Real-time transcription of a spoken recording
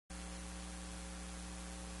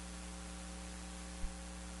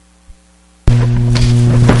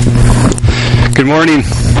morning.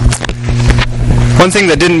 One thing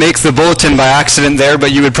that didn't make the bulletin by accident there,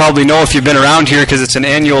 but you would probably know if you've been around here because it's an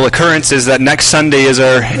annual occurrence, is that next Sunday is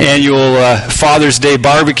our annual Father's Day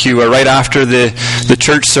barbecue. Right after the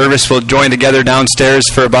church service, we'll join together downstairs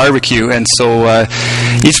for a barbecue. And so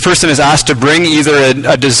each person is asked to bring either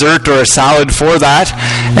a dessert or a salad for that,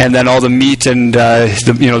 and then all the meat and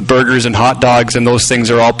burgers and hot dogs and those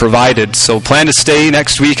things are all provided. So plan to stay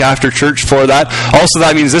next week after church for that. Also,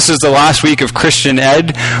 that means this is the last week of Christian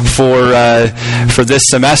Ed for this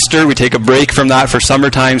semester. We take a break from that for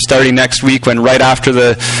summertime starting next week, when right after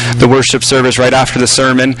the worship service, right after the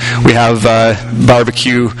sermon, we have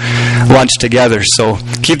barbecue lunch together. So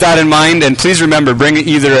keep that in mind, and please remember, bring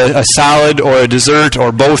either a salad or a dessert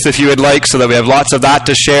or both if you would like, so that we have lots of that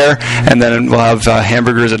to share, and then we'll have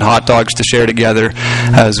hamburgers and hot dogs to share together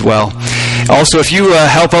as well. Also, if you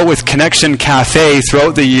help out with Connection Cafe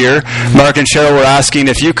throughout the year, Mark and Cheryl were asking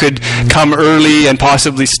if you could come early and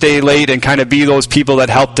possibly stay late and kind of be those people that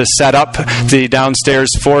help to set up the downstairs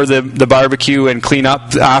for the barbecue and clean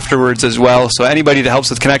up afterwards as well. So anybody that helps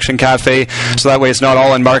with Connection Cafe, so that way it's not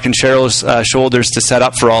all on Mark and Cheryl's shoulders to set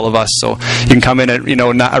up for all of us. So you can come in at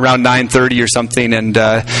around 9:30 or something and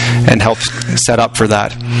help set up for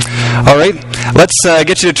that. All right, let's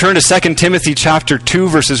get you to turn to 2 Timothy chapter 2,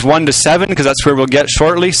 verses 1 to 7, because that's where we'll get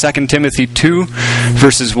shortly. 2 Timothy 2,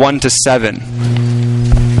 verses 1 to 7.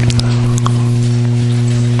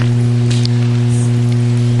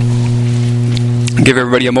 Give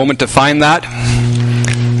everybody a moment to find that.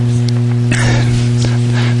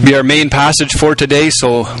 Be our main passage for today,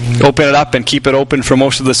 so open it up and keep it open for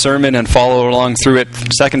most of the sermon and follow along through it.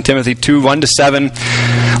 2 Timothy 2, 1 to 7.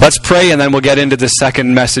 Let's pray, and then we'll get into the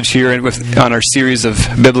second message here on our series of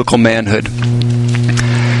biblical manhood.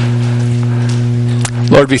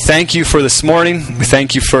 Lord, we thank you for this morning. We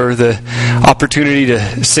thank you for the opportunity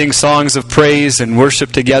to sing songs of praise and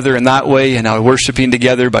worship together in that way, and now worshiping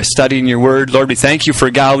together by studying your word. Lord, we thank you for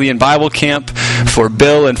Galilean Bible Camp, for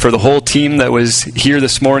Bill, and for the whole team that was here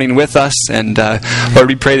this morning with us. And Lord,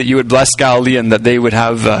 we pray that you would bless Galilean, that they would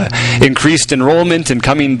have increased enrollment in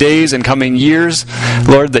coming days and coming years.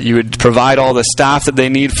 Lord, that you would provide all the staff that they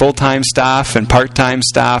need, full-time staff and part-time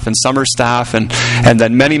staff and summer staff, and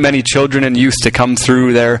then many, many children and youth to come through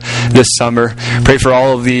there this summer. Pray for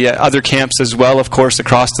all of the other camps as well, of course,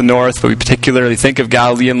 across the north, but we particularly think of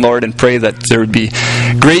Galilean, Lord, and pray that there would be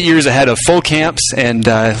great years ahead of full camps. And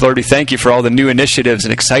Lord, we thank you for all the new initiatives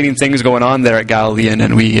and exciting things going on there at Galilean,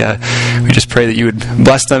 and we just pray that you would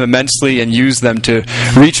bless them immensely and use them to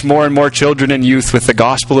reach more and more children and youth with the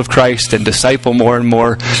gospel of Christ and disciple more and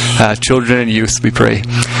more children and youth, we pray.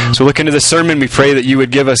 So look into the sermon. We pray that you would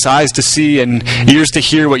give us eyes to see and ears to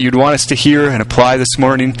hear what you'd want us to hear and apply this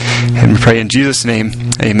morning. And we pray in Jesus' name,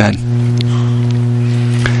 amen.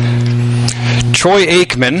 Troy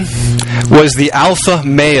Aikman was the alpha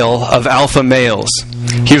male of alpha males.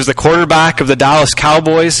 He was the quarterback of the Dallas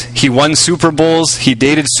Cowboys. He won Super Bowls. He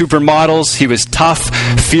dated supermodels. He was tough,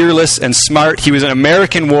 fearless, and smart. He was an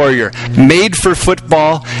American warrior, made for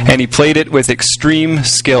football, and he played it with extreme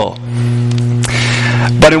skill.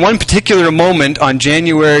 But in one particular moment on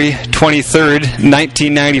January 23rd,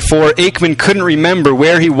 1994, Aikman couldn't remember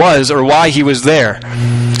where he was or why he was there.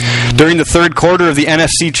 During the third quarter of the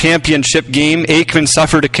NFC Championship game, Aikman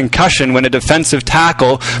suffered a concussion when a defensive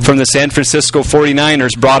tackle from the San Francisco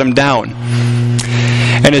 49ers brought him down.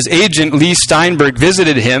 And his agent, Lee Steinberg,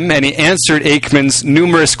 visited him, and he answered Aikman's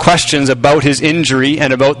numerous questions about his injury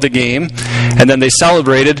and about the game, and then they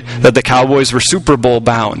celebrated that the Cowboys were Super Bowl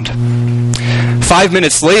bound. 5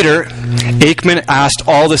 minutes later, Aikman asked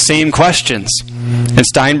all the same questions, and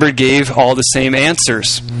Steinberg gave all the same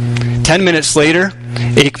answers. 10 minutes later,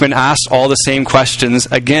 Aikman asked all the same questions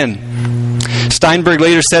again. Steinberg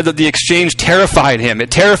later said that the exchange terrified him.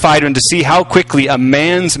 It terrified him to see how quickly a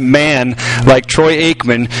man's man like Troy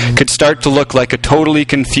Aikman could start to look like a totally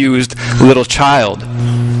confused little child.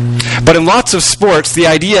 But in lots of sports, the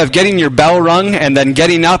idea of getting your bell rung and then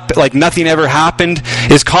getting up like nothing ever happened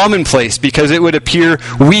is commonplace, because it would appear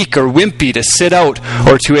weak or wimpy to sit out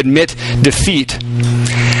or to admit defeat.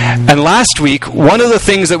 And last week, one of the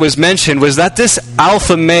things that was mentioned was that this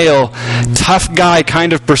alpha male, tough guy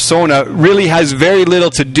kind of persona really has very little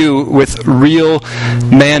to do with real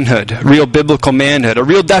manhood, real biblical manhood. A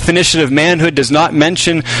real definition of manhood does not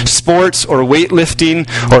mention sports or weightlifting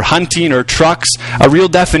or hunting or trucks. A real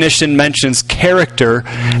definition mentions character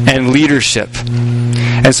and leadership.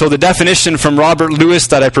 And so the definition from Robert Lewis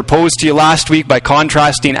that I proposed to you last week by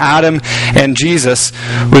contrasting Adam and Jesus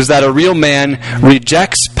was that a real man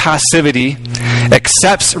rejects passivity,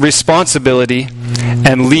 accepts responsibility,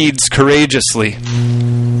 and leads courageously.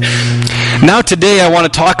 Now today I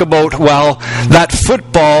want to talk about, well, that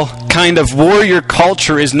football kind of warrior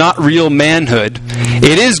culture is not real manhood.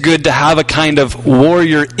 It is good to have a kind of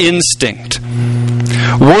warrior instinct.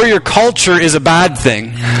 Warrior culture is a bad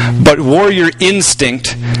thing, but warrior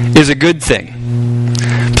instinct is a good thing.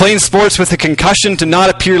 Playing sports with a concussion to not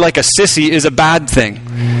appear like a sissy is a bad thing,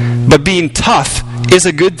 but being tough is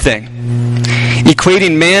a good thing.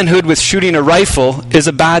 Equating manhood with shooting a rifle is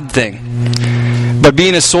a bad thing, but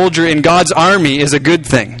being a soldier in God's army is a good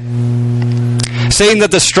thing. Saying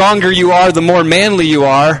that the stronger you are, the more manly you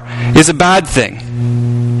are, is a bad thing,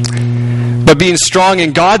 but being strong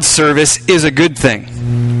in God's service is a good thing.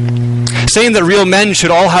 Saying that real men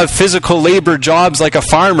should all have physical labor jobs like a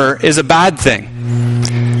farmer is a bad thing,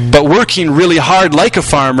 but working really hard like a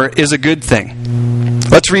farmer is a good thing.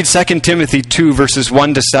 Let's read 2 Timothy 2, verses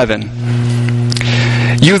 1 to 7.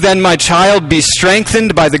 You then, my child, be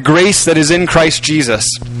strengthened by the grace that is in Christ Jesus.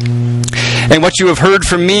 And what you have heard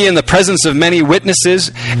from me in the presence of many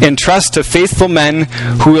witnesses, entrust to faithful men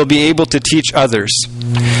who will be able to teach others.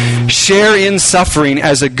 Share in suffering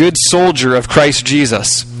as a good soldier of Christ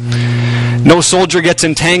Jesus. No soldier gets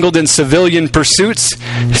entangled in civilian pursuits,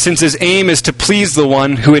 since his aim is to please the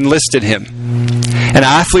one who enlisted him. An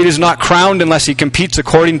athlete is not crowned unless he competes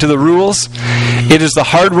according to the rules. It is the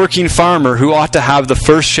hard-working farmer who ought to have the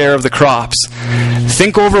first share of the crops.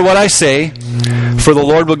 Think over what I say, for the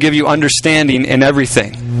Lord will give you understanding in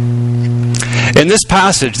everything. In this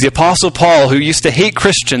passage, the Apostle Paul, who used to hate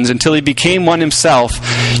Christians until he became one himself,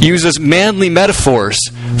 uses manly metaphors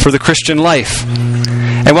for the Christian life.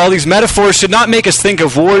 And while these metaphors should not make us think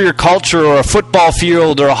of warrior culture or a football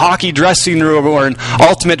field or a hockey dressing room or an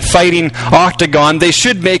ultimate fighting octagon, they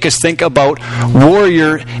should make us think about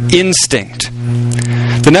warrior instinct.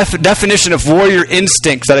 The definition of warrior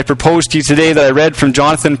instinct that I proposed to you today that I read from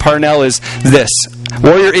Jonathan Parnell is this.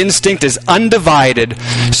 Warrior instinct is undivided,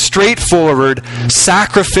 straightforward,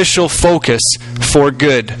 sacrificial focus for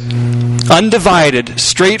good. Undivided,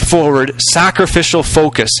 straightforward, sacrificial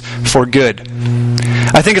focus for good.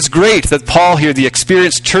 I think it's great that Paul here, the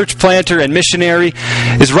experienced church planter and missionary,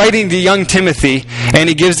 is writing to young Timothy, and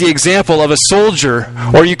he gives the example of a soldier,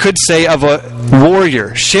 or you could say of a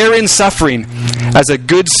warrior. Share in suffering as a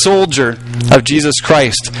good soldier of Jesus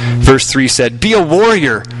Christ. Verse 3 said, be a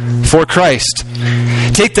warrior for Christ.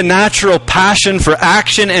 Take the natural passion for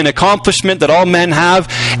action and accomplishment that all men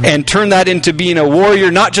have and turn that into being a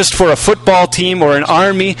warrior, not just for a football team or an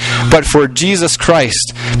army, but for Jesus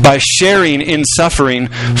Christ by sharing in suffering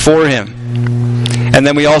for Him. And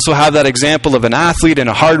then we also have that example of an athlete and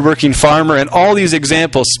a hardworking farmer, and all these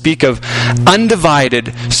examples speak of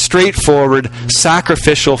undivided, straightforward,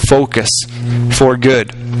 sacrificial focus for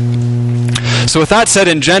good. So with that said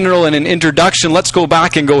in general and in introduction, let's go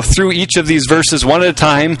back and go through each of these verses one at a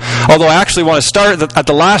time, although I actually want to start at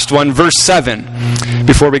the last one, verse 7,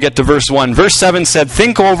 before we get to verse 1. Verse 7 said,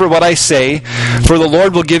 think over what I say, for the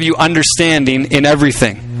Lord will give you understanding in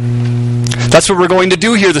everything. That's what we're going to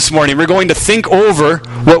do here this morning. We're going to think over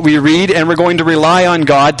what we read, and we're going to rely on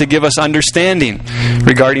God to give us understanding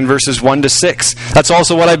regarding verses 1 to 6. That's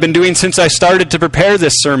also what I've been doing since I started to prepare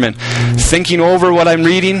this sermon, thinking over what I'm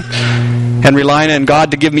reading and relying on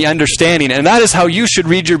God to give me understanding. And that is how you should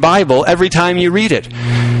read your Bible every time you read it.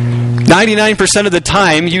 99% of the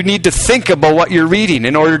time, you need to think about what you're reading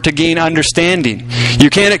in order to gain understanding. You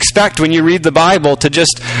can't expect when you read the Bible to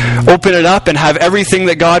just open it up and have everything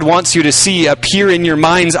that God wants you to see appear in your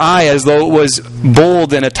mind's eye as though it was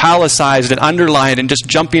bold and italicized and underlined and just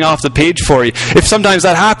jumping off the page for you. If sometimes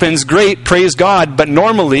that happens, great, praise God. But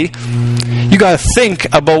normally, you got to think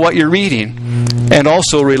about what you're reading and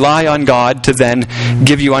also rely on God to then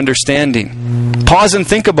give you understanding. Pause and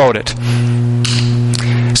think about it.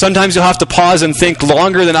 Sometimes you'll have to pause and think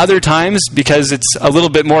longer than other times because it's a little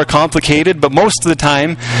bit more complicated, but most of the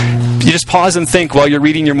time, you just pause and think while you're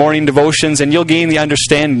reading your morning devotions, and you'll gain the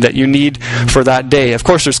understanding that you need for that day. Of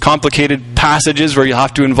course, there's complicated passages where you'll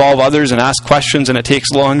have to involve others and ask questions, and it takes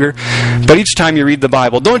longer. But each time you read the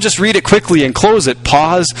Bible, don't just read it quickly and close it.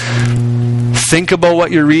 Pause, think about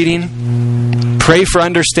what you're reading, pray for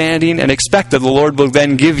understanding, and expect that the Lord will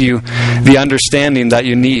then give you the understanding that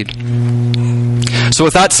you need. So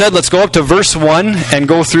with that said, let's go up to verse 1 and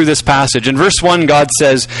go through this passage. In verse 1, God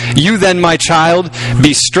says, you then, my child,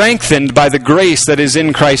 be strengthened by the grace that is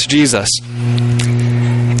in Christ Jesus.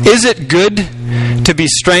 Is it good to be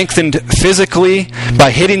strengthened physically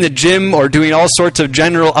by hitting the gym or doing all sorts of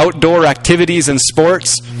general outdoor activities and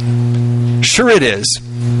sports? Sure it is.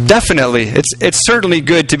 Definitely. It's certainly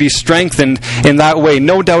good to be strengthened in that way,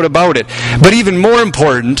 no doubt about it. But even more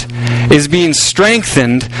important is being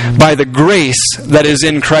strengthened by the grace that is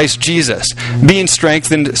in Christ Jesus. Being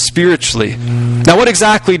strengthened spiritually. Now, what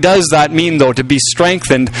exactly does that mean, though, to be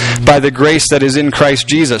strengthened by the grace that is in Christ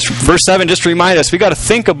Jesus? Verse 7 just to remind us, we got to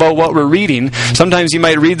think about what we're reading. Sometimes you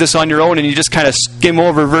might read this on your own and you just kind of skim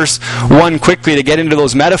over verse 1 quickly to get into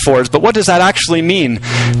those metaphors. But what does that actually mean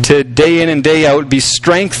to day in and day out be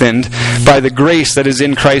strengthened by the grace that is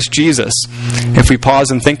in Christ Jesus? If we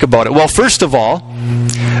pause and think about it. Well, first of all,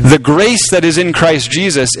 the grace that is in Christ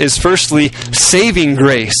Jesus is firstly saving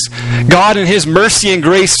grace. God in His mercy and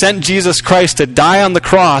grace sent Jesus Christ to die on the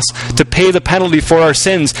cross to pay the penalty for our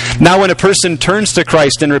sins. Now when a person turns to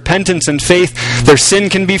Christ in repentance and faith, their sin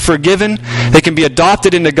can be forgiven. They can be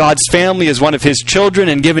adopted into God's family as one of His children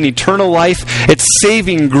and given eternal life. It's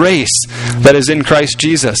saving grace that is in Christ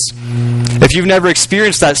Jesus. If you've never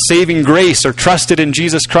experienced that saving grace or trusted in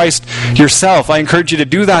Jesus Christ yourself, I encourage you to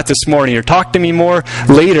do that this morning or talk to me more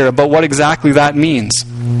later about what exactly that means.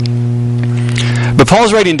 But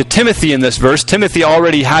Paul's writing to Timothy in this verse. Timothy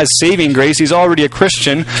already has saving grace. He's already a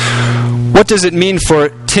Christian. What does it mean for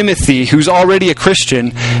Timothy, who's already a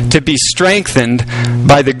Christian, to be strengthened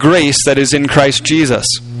by the grace that is in Christ Jesus?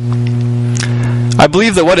 I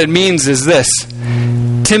believe that what it means is this.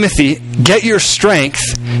 Timothy, get your strength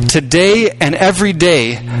today and every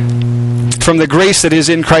day from the grace that is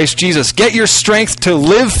in Christ Jesus. Get your strength to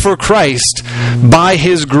live for Christ by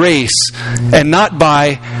His grace and not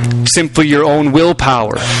by simply your own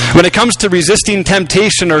willpower. When it comes to resisting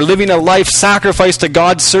temptation or living a life sacrificed to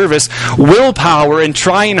God's service, willpower and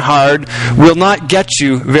trying hard will not get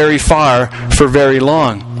you very far for very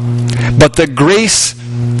long. But the grace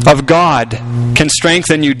of God can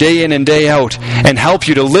strengthen you day in and day out and help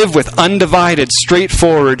you to live with undivided,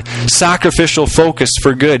 straightforward, sacrificial focus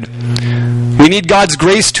for good. We need God's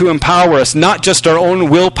grace to empower us, not just our own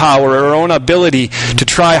willpower or our own ability to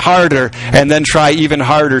try harder and then try even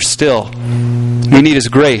harder still. We need His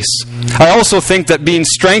grace. I also think that being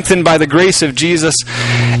strengthened by the grace of Jesus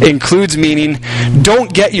includes meaning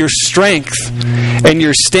don't get your strength and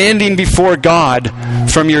your standing before God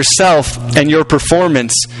from yourself and your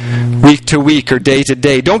performance week to week or day to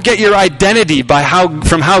day. Don't get your identity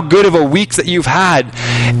from how good of a week that you've had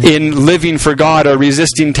in living for God or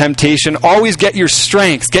resisting temptation. Always get your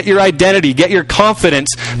strength, get your identity, get your confidence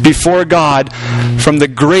before God from the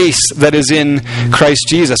grace that is in Christ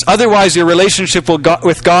Jesus. Otherwise, your relationship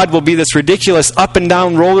with God will be this ridiculous up and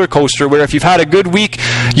down roller coaster where if you've had a good week,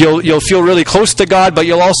 you'll feel really close to God, but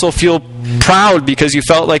you'll also feel proud because you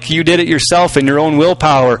felt like you did it yourself in your own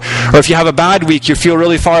willpower. Or if you have a bad week, you feel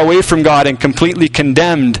really far away from God and completely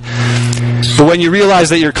condemned. But when you realize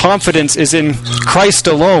that your confidence is in Christ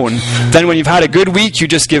alone, then when you've had a good week, you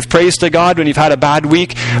just give praise to God. When you've had a bad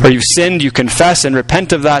week or you've sinned, you confess and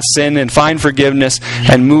repent of that sin and find forgiveness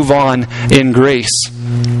and move on in grace.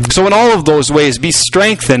 So in all of those ways, be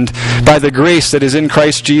strengthened by the grace that is in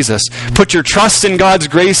Christ Jesus. Put your trust in God's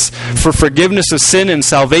grace for forgiveness of sin and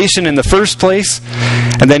salvation in the first place,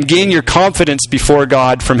 and then gain your confidence before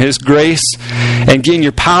God from His grace, and gain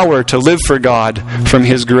your power to live for God from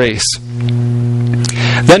His grace.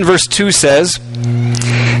 Then verse 2 says,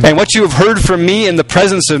 "And what you have heard from me in the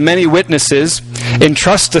presence of many witnesses,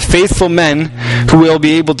 entrust to faithful men who will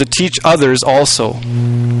be able to teach others also."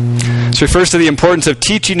 This refers to the importance of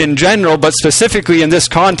teaching in general, but specifically in this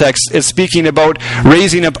context, it's speaking about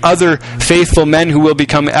raising up other faithful men who will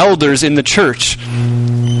become elders in the church.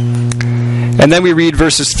 And then we read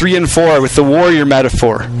verses 3 and 4 with the warrior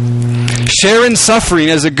metaphor. "Share in suffering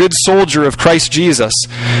as a good soldier of Christ Jesus.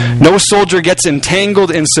 No soldier gets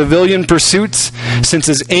entangled in civilian pursuits, since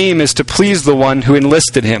his aim is to please the one who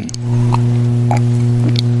enlisted him."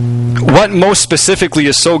 What most specifically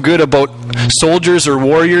is so good about soldiers or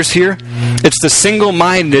warriors here? It's the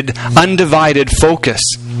single-minded, undivided focus.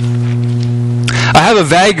 I have a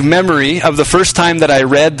vague memory of the first time that I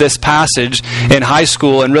read this passage in high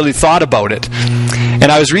school and really thought about it.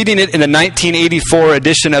 And I was reading it in the 1984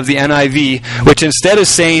 edition of the NIV, which instead of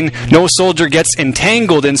saying, "No soldier gets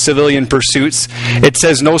entangled in civilian pursuits," it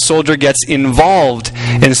says, "No soldier gets involved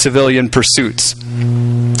in civilian pursuits."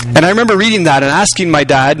 And I remember reading that and asking my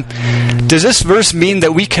dad, does this verse mean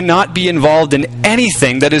that we cannot be involved in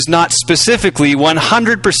anything that is not specifically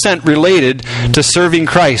 100% related to serving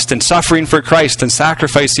Christ and suffering for Christ and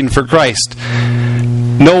sacrificing for Christ?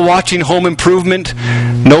 No watching Home Improvement,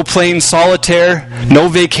 no playing solitaire, no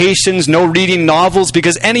vacations, no reading novels,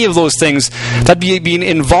 because any of those things, that'd be being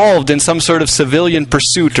involved in some sort of civilian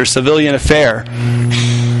pursuit or civilian affair.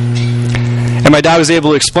 And And my dad was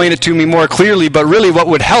able to explain it to me more clearly, but really what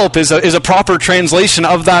would help is a proper translation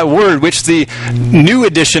of that word, which the new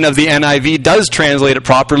edition of the NIV does translate it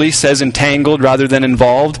properly, says entangled rather than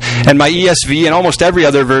involved. And my ESV and almost every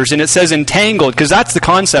other version, it says entangled, because that's the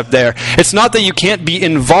concept there. It's not that you can't be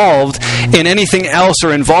involved in anything else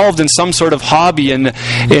or involved in some sort of hobby in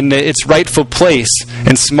its rightful place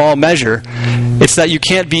in small measure. It's that you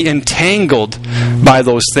can't be entangled by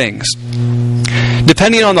those things.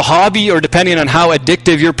 Depending on the hobby or depending on how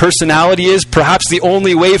addictive your personality is, perhaps the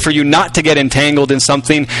only way for you not to get entangled in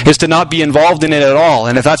something is to not be involved in it at all.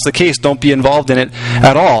 And if that's the case, don't be involved in it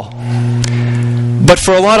at all. But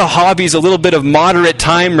for a lot of hobbies, a little bit of moderate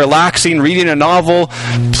time, relaxing, reading a novel,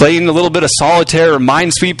 playing a little bit of solitaire or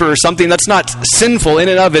Minesweeper or something, that's not sinful in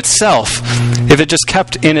and of itself if it just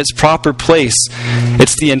kept in its proper place.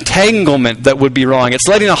 It's the entanglement that would be wrong. It's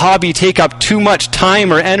letting a hobby take up too much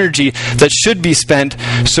time or energy that should be spent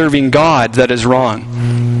serving God that is wrong.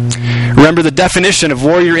 Remember the definition of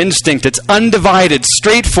warrior instinct. It's undivided,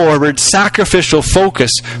 straightforward, sacrificial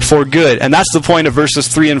focus for good. And that's the point of verses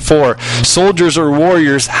 3 and 4. Soldiers or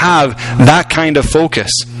warriors have that kind of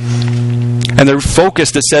focus. And they're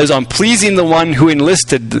focused, it says, on pleasing the one who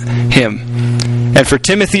enlisted him. And for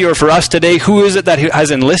Timothy or for us today, who is it that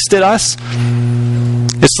has enlisted us?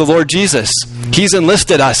 It's the Lord Jesus. He's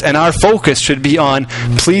enlisted us, and our focus should be on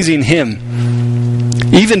pleasing him,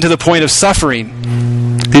 even to the point of suffering.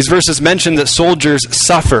 These verses mention that soldiers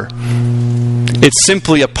suffer. It's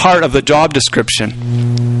simply a part of the job description.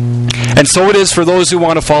 And so it is for those who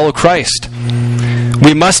want to follow Christ.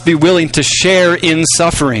 We must be willing to share in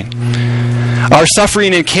suffering. Our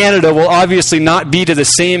suffering in Canada will obviously not be to the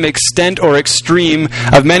same extent or extreme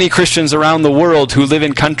of many Christians around the world who live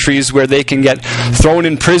in countries where they can get thrown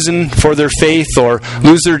in prison for their faith, or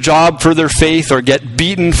lose their job for their faith, or get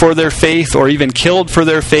beaten for their faith, or even killed for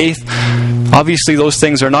their faith. Obviously, those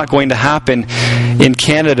things are not going to happen in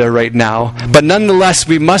Canada right now. But nonetheless,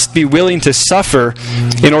 we must be willing to suffer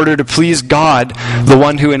in order to please God, the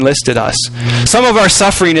one who enlisted us. Some of our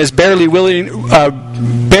suffering is barely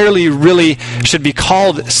really should be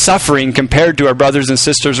called suffering compared to our brothers and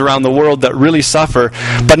sisters around the world that really suffer.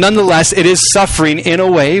 But nonetheless, it is suffering in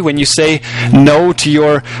a way when you say no to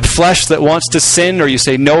your flesh that wants to sin, or you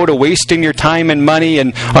say no to wasting your time and money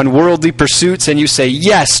and on worldly pursuits, and you say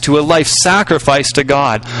yes to a life sacrifice to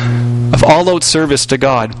God, of all-out service to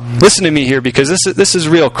God. Listen to me here, because this is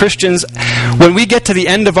real. Christians, when we get to the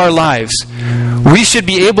end of our lives, we should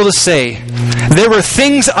be able to say, there were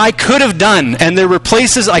things I could have done, and there were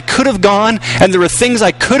places I could have gone, and there were things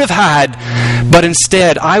I could have had, but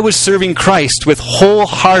instead I was serving Christ with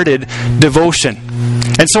wholehearted devotion.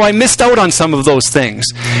 And so I missed out on some of those things.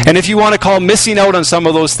 And if you want to call missing out on some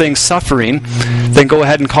of those things suffering, then go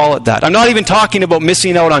ahead and call it that. I'm not even talking about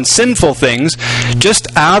missing out on sinful things, just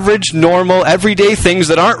average, normal, everyday things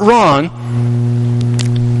that aren't wrong,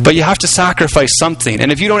 but you have to sacrifice something.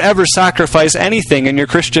 And if you don't ever sacrifice anything in your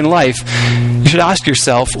Christian life, you should ask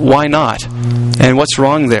yourself, why not? And what's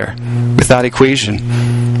wrong there with that equation?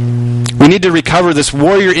 We need to recover this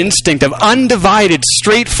warrior instinct of undivided,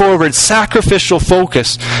 straightforward, sacrificial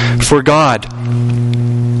focus for God.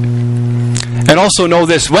 And also know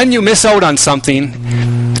this, when you miss out on something,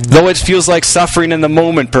 though it feels like suffering in the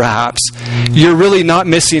moment perhaps, you're really not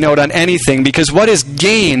missing out on anything, because what is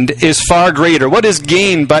gained is far greater. What is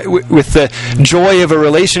gained with the joy of a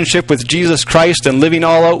relationship with Jesus Christ and living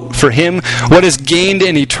all out for Him, what is gained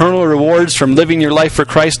in eternal rewards from living your life for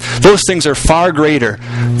Christ, those things are far greater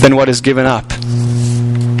than what is given up.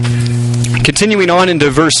 Continuing on into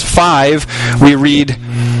verse 5, we read,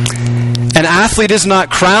 an athlete is not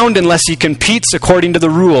crowned unless he competes according to the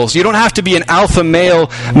rules. You don't have to be an alpha male,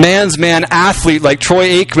 man's man athlete like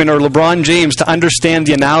Troy Aikman or LeBron James to understand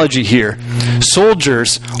the analogy here.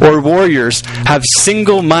 Soldiers or warriors have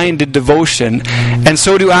single-minded devotion, and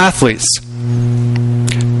so do athletes.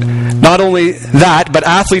 Not only that, but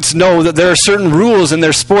athletes know that there are certain rules in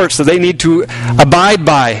their sports that they need to abide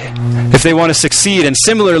by if they want to succeed. And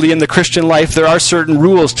similarly, in the Christian life, there are certain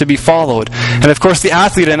rules to be followed. And of course, the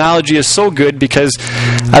athlete analogy is so good because,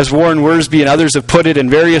 as Warren Wiersbe and others have put it in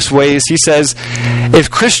various ways, he says, if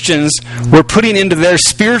Christians were putting into their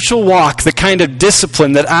spiritual walk the kind of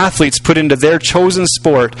discipline that athletes put into their chosen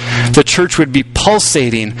sport, the church would be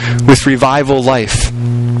pulsating with revival life.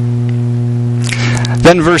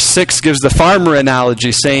 Then verse 6 gives the farmer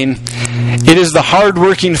analogy, saying, it is the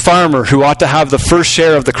hard-working farmer who ought to have the first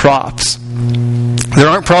share of the crops. There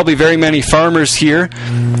aren't probably very many farmers here,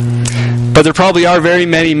 but but there probably are very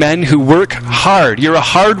many men who work hard. You're a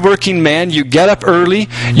hard-working man. You get up early.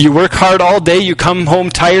 You work hard all day. You come home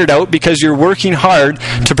tired out because you're working hard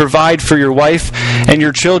to provide for your wife and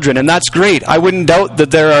your children. And that's great. I wouldn't doubt that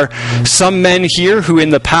there are some men here who in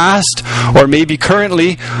the past or maybe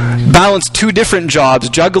currently balance two different jobs,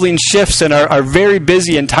 juggling shifts, and are very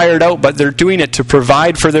busy and tired out, but they're doing it to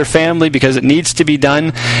provide for their family because it needs to be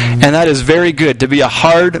done. And that is very good, to be a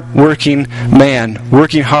hard-working man,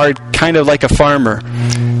 working hard kind of like a farmer.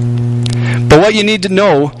 But what you need to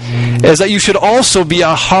know is that you should also be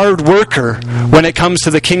a hard worker when it comes to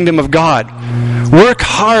the kingdom of God. Work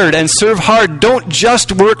hard and serve hard. Don't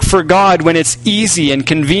just work for God when it's easy and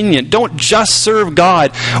convenient. Don't just serve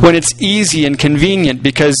God when it's easy and convenient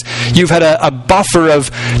because you've had a buffer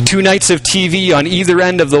of 2 nights of TV on either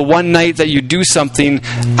end of the one night that you do something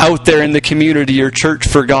out there in the community or church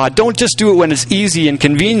for God. Don't just do it when it's easy and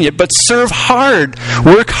convenient, but serve hard.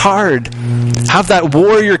 Work hard. Have that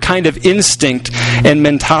warrior kind of instinct and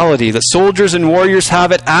mentality. The soldiers and warriors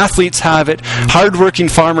have it, athletes have it, hardworking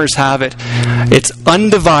farmers have it. It's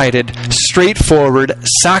undivided, straightforward,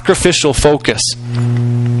 sacrificial focus.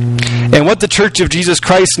 And what the Church of Jesus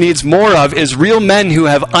Christ needs more of is real men who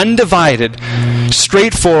have undivided,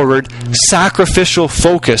 straightforward, sacrificial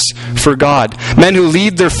focus for God. Men who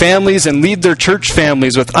lead their families and lead their church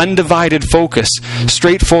families with undivided focus,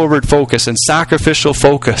 straightforward focus, and sacrificial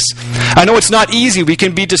focus. I know it's not easy. We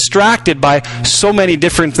can be distracted by so many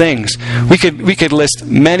different things. We could list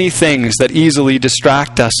many things that easily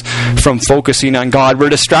distract us from focusing on God. We're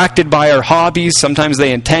distracted by our hobbies. Sometimes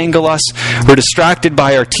they entangle us. We're distracted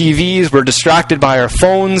by our TVs. We're distracted by our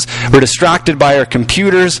phones. We're distracted by our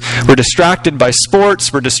computers. We're distracted by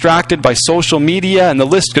sports. We're distracted by social media. And the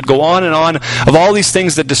list could go on of all these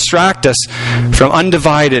things that distract us from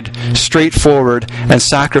undivided, straightforward, and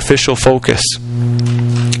sacrificial focus.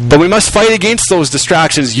 But we must fight against those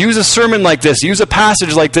distractions. Use a sermon like this. Use a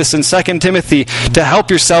passage like this in 2 Timothy to help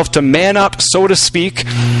yourself to man up, so to speak,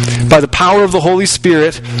 by the power of the Holy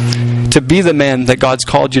Spirit to be the man that God's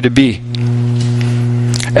called you to be.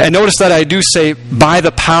 And notice that I do say by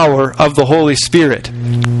the power of the Holy Spirit,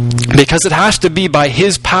 because it has to be by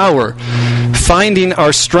His power, finding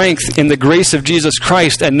our strength in the grace of Jesus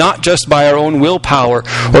Christ and not just by our own willpower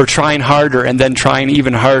or trying harder and then trying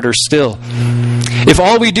even harder still. If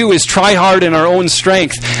all we do is try hard in our own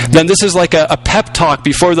strength, then this is like a pep talk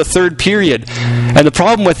before the third period. And the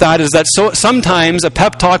problem with that is that sometimes a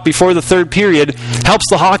pep talk before the third period helps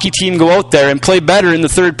the hockey team go out there and play better in the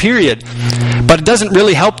third period. But it doesn't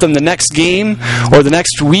really help them the next game or the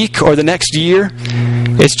next week or the next year.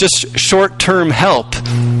 It's just short-term help.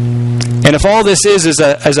 And if all this is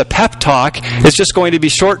a pep talk, it's just going to be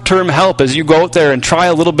short-term help as you go out there and try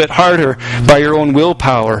a little bit harder by your own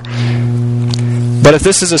willpower. But if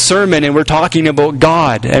this is a sermon and we're talking about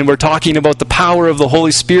God and we're talking about the power of the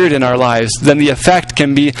Holy Spirit in our lives, then the effect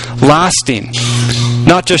can be lasting.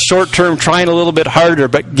 Not just short-term trying a little bit harder,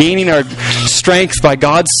 but gaining our strength by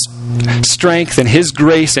God's strength and His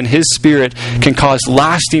grace and His Spirit can cause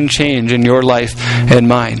lasting change in your life and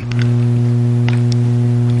mine.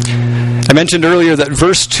 I mentioned earlier that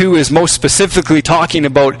verse 2 is most specifically talking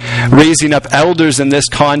about raising up elders in this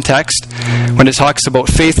context when it talks about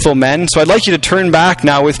faithful men. So I'd like you to turn back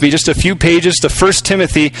now with me just a few pages to 1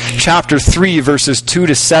 Timothy chapter 3, verses 2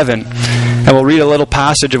 to 7. And we'll read a little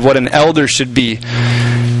passage of what an elder should be.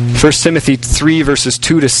 1 Timothy 3, verses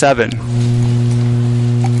 2 to 7.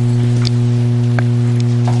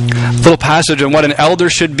 Little passage on what an elder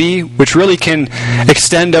should be, which really can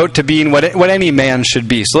extend out to being what any man should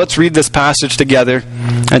be. So let's read this passage together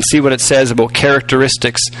and see what it says about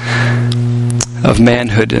characteristics of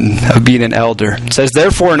manhood and of being an elder. It says,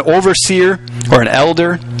 therefore, an overseer or an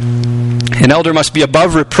elder must be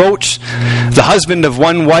above reproach, the husband of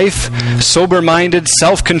one wife, sober-minded,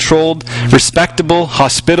 self-controlled, respectable,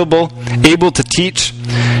 hospitable, able to teach,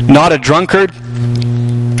 not a drunkard,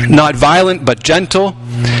 not violent but gentle,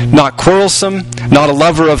 not quarrelsome, not a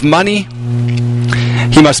lover of money.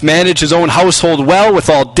 He must manage his own household well with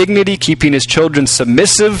all dignity, keeping his children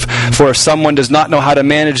submissive. For if someone does not know how to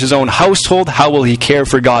manage his own household, how will he care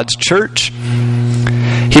for God's church?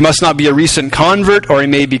 He must not be a recent convert, or he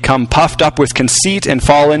may become puffed up with conceit and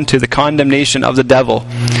fall into the condemnation of the devil.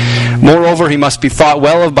 Moreover, he must be thought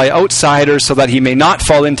well of by outsiders, so that he may not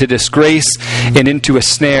fall into disgrace and into a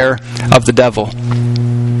snare of the devil.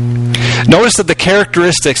 Notice that the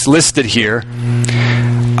characteristics listed here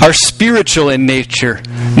are spiritual in nature,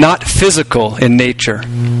 not physical in nature.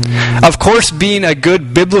 Of course, being a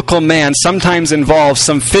good biblical man sometimes involves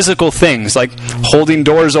some physical things, like holding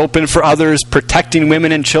doors open for others, protecting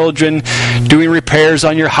women and children, doing repairs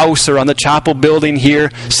on your house or on the chapel building here,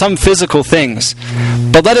 some physical things.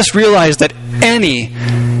 But let us realize that any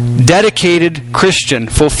dedicated Christian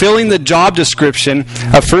fulfilling the job description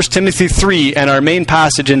of 1 Timothy 3 and our main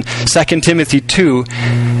passage in 2 Timothy 2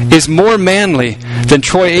 is more manly than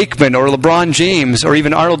Troy Aikman or LeBron James or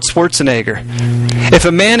even Arnold Schwarzenegger. If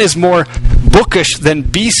a man is more bookish than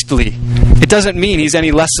beastly, it doesn't mean he's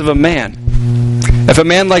any less of a man. If a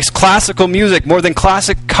man likes classical music more than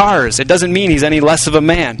classic cars, it doesn't mean he's any less of a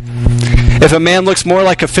man. If a man looks more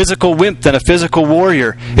like a physical wimp than a physical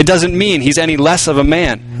warrior, it doesn't mean he's any less of a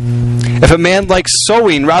man. If a man likes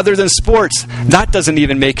sewing rather than sports, that doesn't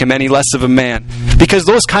even make him any less of a man. Because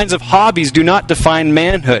those kinds of hobbies do not define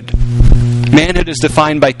manhood. Manhood is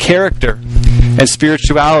defined by character and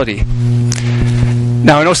spirituality.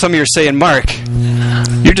 Now, I know some of you are saying, Mark,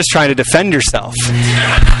 you're just trying to defend yourself.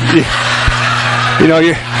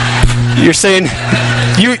 You're saying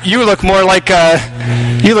you look more like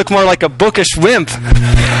a bookish wimp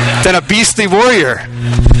than a beastly warrior.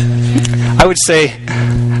 I would say,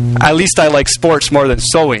 at least I like sports more than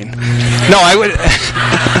sewing. No, I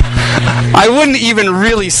wouldn't even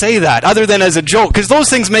really say that, other than as a joke, because those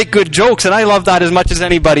things make good jokes, and I love that as much as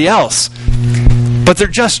anybody else. But they're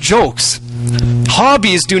just jokes.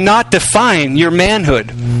 Hobbies do not define your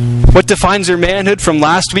manhood. What defines your manhood from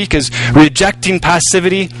last week is rejecting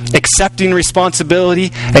passivity, accepting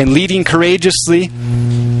responsibility, and leading courageously.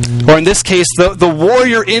 Or in this case, the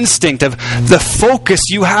warrior instinct of the focus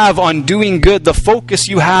you have on doing good, the focus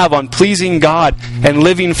you have on pleasing God and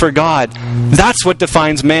living for God. That's what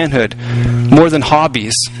defines manhood, more than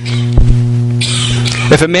hobbies.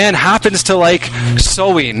 If a man happens to like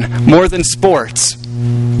sewing more than sports,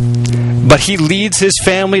 but he leads his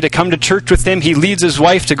family to come to church with him, he leads his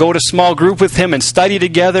wife to go to small group with him and study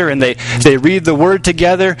together, and they read the Word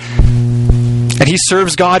together, and he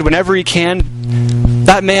serves God whenever he can,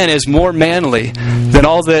 that man is more manly than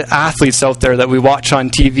all the athletes out there that we watch on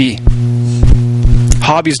TV.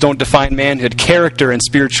 Hobbies don't define manhood. Character and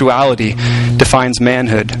spirituality defines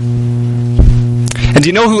manhood. And do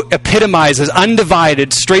you know who epitomizes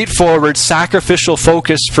undivided, straightforward, sacrificial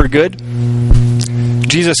focus for good?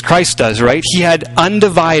 Jesus Christ does, right? He had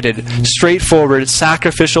undivided, straightforward,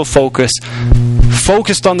 sacrificial focus,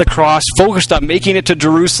 focused on the cross, focused on making it to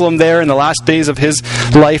Jerusalem there in the last days of his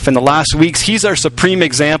life and the last weeks. He's our supreme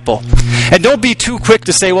example. And don't be too quick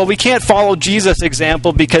to say, well, we can't follow Jesus'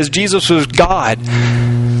 example because Jesus was God.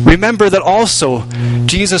 Remember that also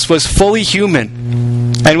Jesus was fully human.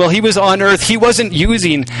 And while he was on earth, he wasn't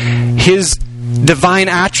using his divine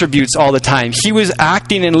attributes all the time. He was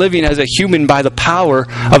acting and living as a human by the power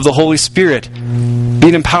of the Holy Spirit,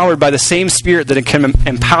 being empowered by the same Spirit that can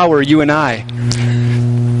empower you and I.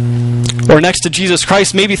 Or next to Jesus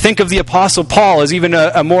Christ, maybe think of the Apostle Paul as even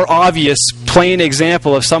a more obvious, plain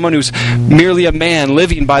example of someone who's merely a man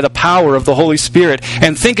living by the power of the Holy Spirit.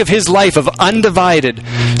 And think of his life of undivided,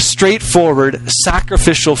 straightforward,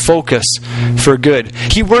 sacrificial focus for good.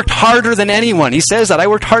 He worked harder than anyone. He says that, I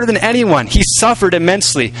worked harder than anyone. He suffered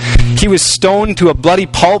immensely. He was stoned to a bloody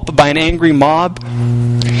pulp by an angry mob.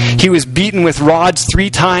 He was beaten with rods 3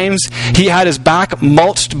 times. He had his back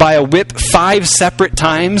mulched by a whip 5 separate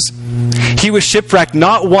times. He was shipwrecked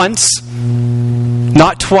not once,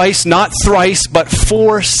 not twice, not thrice, but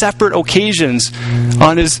 4 separate occasions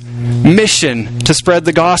on his mission to spread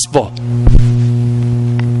the gospel.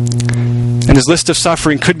 And his list of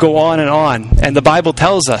suffering could go on. And the Bible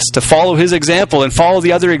tells us to follow his example and follow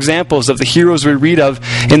the other examples of the heroes we read of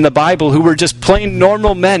in the Bible who were just plain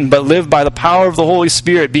normal men but lived by the power of the Holy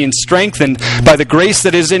Spirit, being strengthened by the grace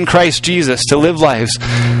that is in Christ Jesus to live lives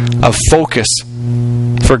of focus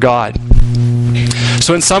for God.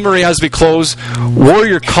 So in summary, as we close,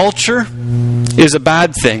 warrior culture is a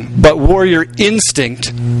bad thing, but warrior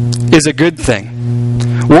instinct is a good thing.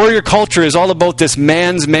 Warrior culture is all about this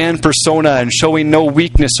man's man persona and showing no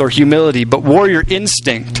weakness or humility, but warrior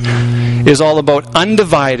instinct is all about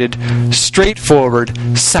undivided, straightforward,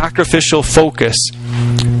 sacrificial focus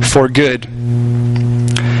for good.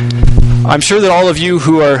 I'm sure that all of you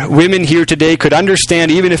who are women here today could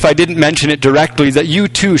understand, even if I didn't mention it directly, that you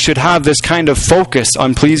too should have this kind of focus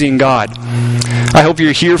on pleasing God. I hope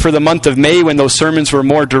you're here for the month of May when those sermons were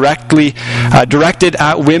more directed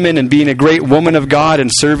at women and being a great woman of God and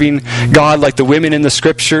serving God like the women in the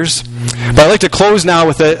Scriptures. But I'd like to close now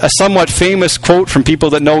with a somewhat famous quote from people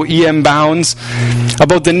that know E.M. Bounds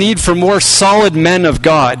about the need for more solid men of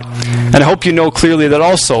God. And I hope you know clearly that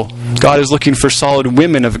also God is looking for solid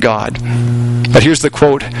women of God. But here's the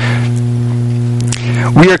quote.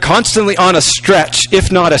 We are constantly on a stretch,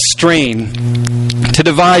 if not a strain, to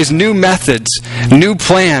devise new methods, new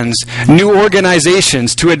plans, new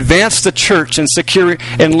organizations to advance the church and secure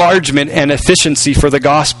enlargement and efficiency for the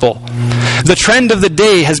gospel. The trend of the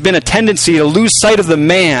day has been a tendency to lose sight of the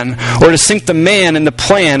man or to sink the man in the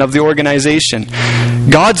plan of the organization.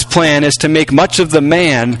 God's plan is to make much of the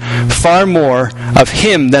man, far more of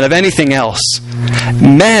him than of anything else.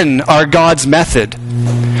 Men are God's method.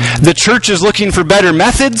 The church is looking for better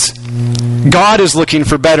methods. God is looking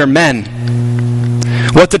for better men.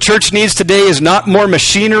 What the church needs today is not more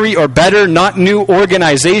machinery or better, not new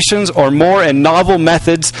organizations or more and novel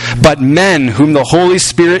methods, but men whom the Holy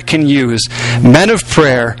Spirit can use. Men of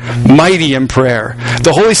prayer, mighty in prayer.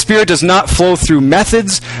 The Holy Spirit does not flow through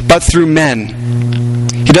methods, but through men.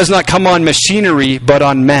 He does not come on machinery, but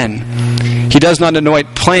on men. He does not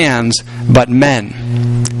anoint plans, but men.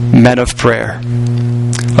 Men of prayer.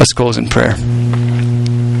 Let's close in prayer.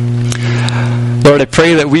 Lord, I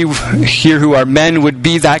pray that we here who are men would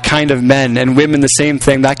be that kind of men, and women the same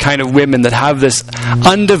thing, that kind of women that have this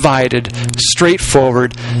undivided,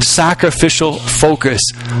 straightforward, sacrificial focus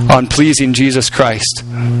on pleasing Jesus Christ.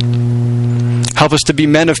 Help us to be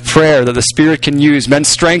men of prayer that the Spirit can use, men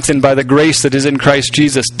strengthened by the grace that is in Christ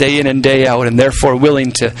Jesus day in and day out, and therefore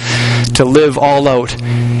willing to live all out,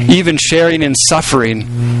 even sharing in suffering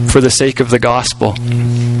for the sake of the gospel.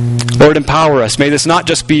 Lord, empower us. May this not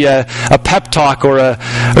just be a pep talk or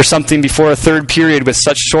something before a third period with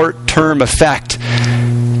such short-term effect,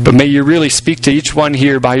 but may you really speak to each one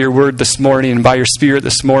here by your word this morning and by your Spirit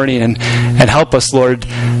this morning, and help us, Lord,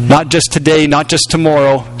 not just today, not just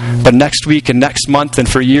tomorrow, but next week and next month and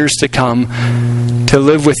for years to come, to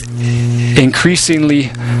live with increasingly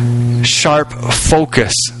sharp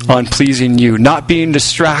focus on pleasing you, not being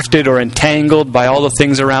distracted or entangled by all the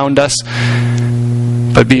things around us,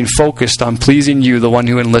 but being focused on pleasing you, the one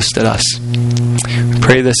who enlisted us. We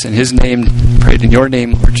pray this in his name, prayed in your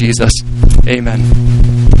name, Lord Jesus. Amen.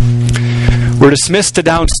 We're dismissed to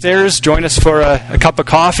downstairs. Join us for a cup of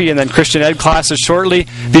coffee and then Christian Ed classes shortly.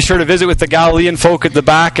 Be sure to visit with the Galilean folk at the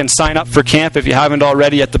back and sign up for camp if you haven't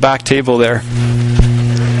already at the back table there.